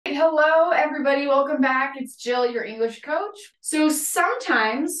Hello, everybody. Welcome back. It's Jill, your English coach. So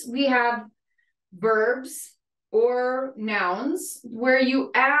sometimes we have verbs or nouns where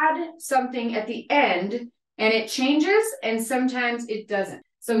you add something at the end and it changes, and sometimes it doesn't.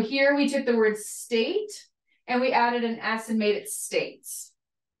 So here we took the word state and we added an S and made it states.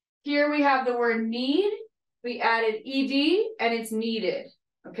 Here we have the word need. We added ed and it's needed.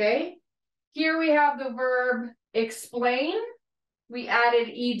 Okay. Here we have the verb explain. We added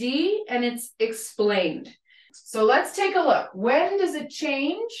ed and it's explained. So let's take a look. When does it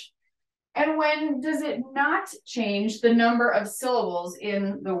change? And when does it not change the number of syllables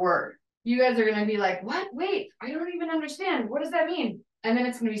in the word? You guys are going to be like, what? Wait, I don't even understand. What does that mean? And then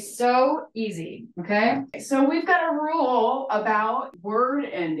it's going to be so easy. Okay. So we've got a rule about word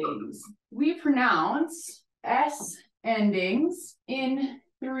endings. We pronounce S endings in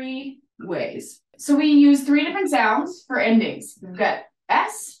 3 ways. So we use 3 different sounds for endings. We've got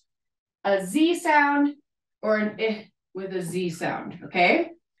S, a Z sound, or an I with a Z sound,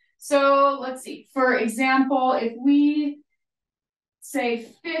 okay? So let's see. For example, if we say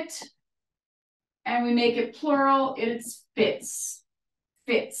fit and we make it plural, it's fits,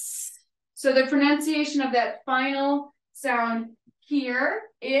 fits. So the pronunciation of that final sound here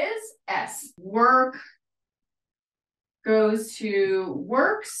is S. Work goes to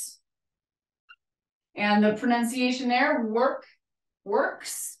works. And the pronunciation there, work,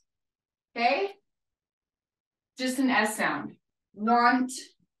 works, okay? Just an S sound. Want,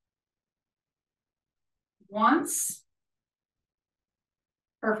 wants.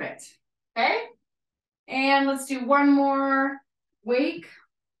 Perfect, okay? And let's do one more. Wake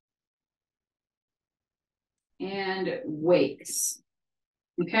and wakes,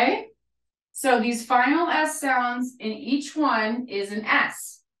 okay? So these final S sounds in each one is an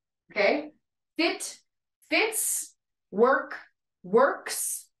S, okay? Fit, fits, work,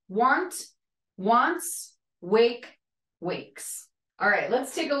 works, want, wants, wake, wakes. All right,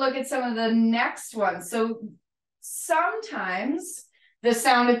 let's take a look at some of the next ones. So sometimes the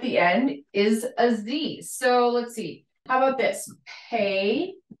sound at the end is a Z. So let's see. How about this?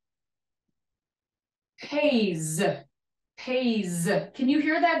 Pay, pays, pays. Can you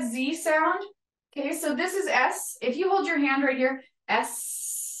hear that Z sound? Okay, so this is S. If you hold your hand right here, S,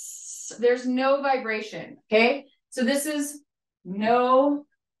 there's no vibration, okay? So this is no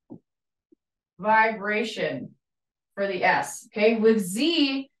vibration for the S, okay? With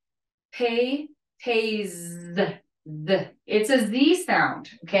Z, pay, pays, it's a Z sound,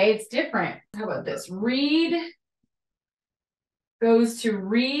 okay? It's different. How about this? Read goes to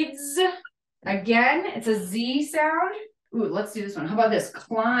reads. Again, it's a Z sound. Ooh, let's do this one. How about this?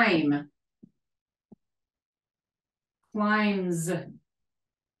 Climb. Climbs.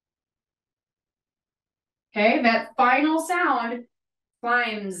 Okay, that final sound,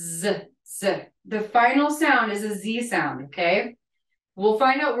 climbs. The final sound is a Z sound, okay? We'll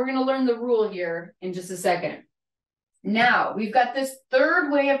find out, we're going to learn the rule here in just a second. Now, we've got this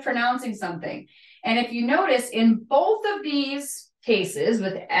third way of pronouncing something. And if you notice, in both of these cases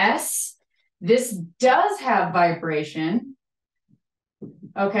with S, this does have vibration,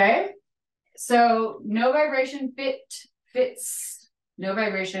 okay? So no vibration, fit, fits, no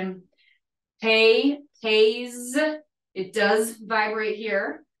vibration. Pay, pays, it does vibrate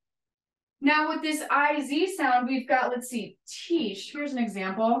here. Now with this IZ sound, we've got, let's see, teach. Here's an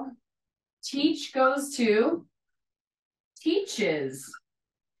example. Teach goes to teaches,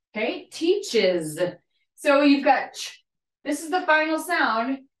 okay? Teaches. So you've got, this is the final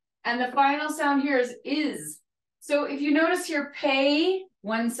sound, and the final sound here is. So if you notice here, pay,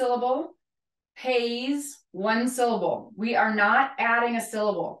 1 syllable, pays, 1 syllable. We are not adding a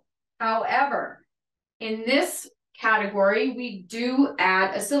syllable. However, in this category, we do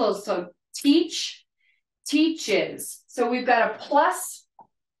add a syllable. So teach, teaches. So we've got a plus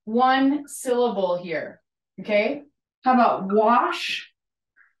 1 syllable here, okay? How about wash,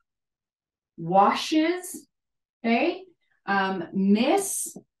 washes, okay?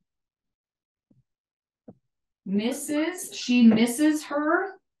 Miss, misses, she misses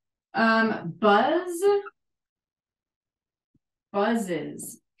her. Buzz,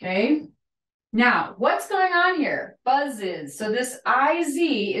 buzzes, okay? Now, what's going on here? Buzzes. So this IZ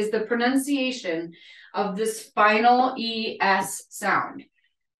is the pronunciation of this final ES sound.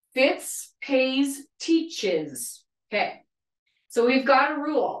 Fits, pays, teaches. Okay. So we've got a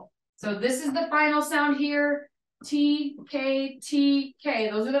rule. So this is the final sound here. T, K, T, K.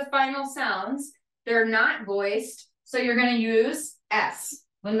 Those are the final sounds. They're not voiced. So you're going to use S.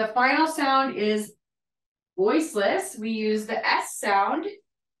 When the final sound is voiceless, we use the S sound.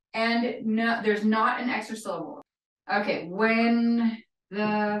 And no, there's not an extra syllable. Okay, when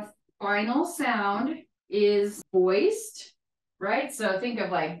the final sound is voiced, right? So think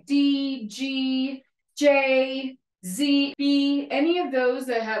of like D, G, J, Z, B, any of those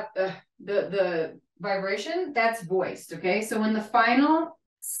that have the vibration, that's voiced, okay? So when the final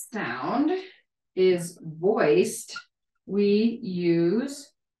sound is voiced, we use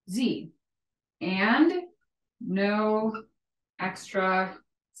Z and no extra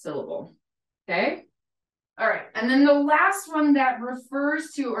syllable, okay? All right, and then the last one that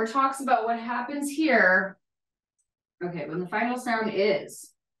refers to or talks about what happens here, okay, when the final sound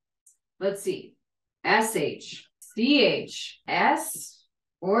is, let's see, SH, CH, S,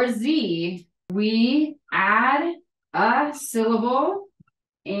 or Z, we add a syllable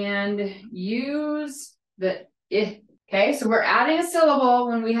and use the I. Okay, so we're adding a syllable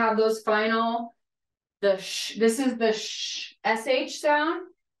when we have those final, the sh, this is the sh, SH sound,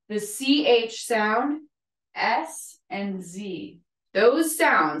 the CH sound, S and Z. Those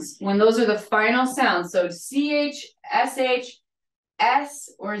sounds, when those are the final sounds, so CH, SH, S,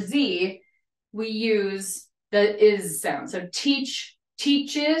 or Z, we use the is sound. So teach,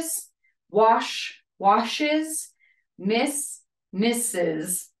 teaches, wash, washes, miss,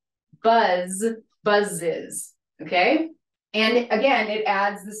 misses, buzz, buzzes. Okay? And again, it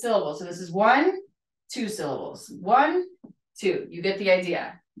adds the syllable. So this is 1, 2 syllables. 1, 2. You get the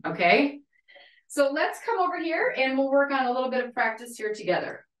idea. Okay? So let's come over here and we'll work on a little bit of practice here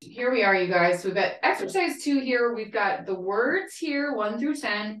together. Here we are, you guys. So we've got exercise 2 here. We've got the words here, 1 through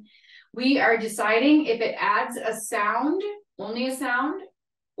 10. We are deciding if it adds a sound, only a sound,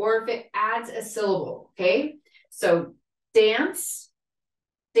 or if it adds a syllable, okay? So dance,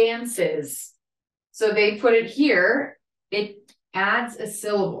 dances. So they put it here, it adds a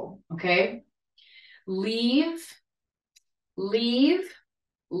syllable, okay? Leave, leave,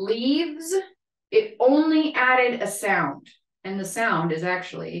 leaves, it only added a sound, and the sound is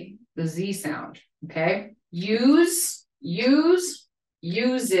actually the Z sound, okay? Use, use,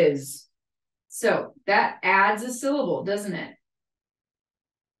 uses. So that adds a syllable, doesn't it?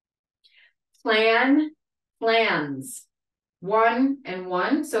 Plan, plans. 1 and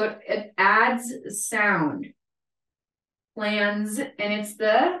 1, so it adds sound. Plans, and it's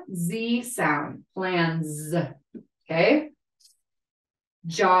the Z sound. Plans, okay?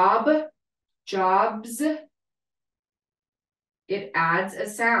 Job, jobs. It adds a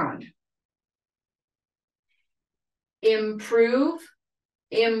sound. Improve,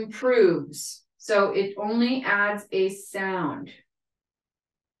 improves. So it only adds a sound.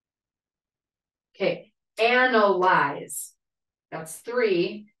 Okay, analyze. That's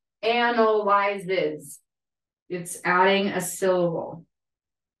 3. Analyzes. It's adding a syllable.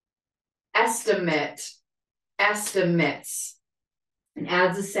 Estimate, estimates. And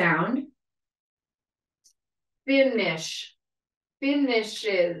adds a sound. Finish,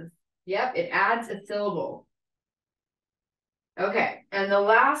 finishes. Yep, it adds a syllable. Okay, and the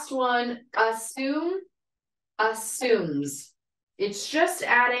last one, assume, assumes. It's just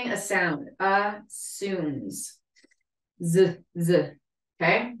adding a sound. Assumes. Z, z.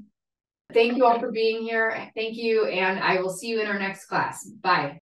 Okay. Thank you all for being here. Thank you, and I will see you in our next class. Bye.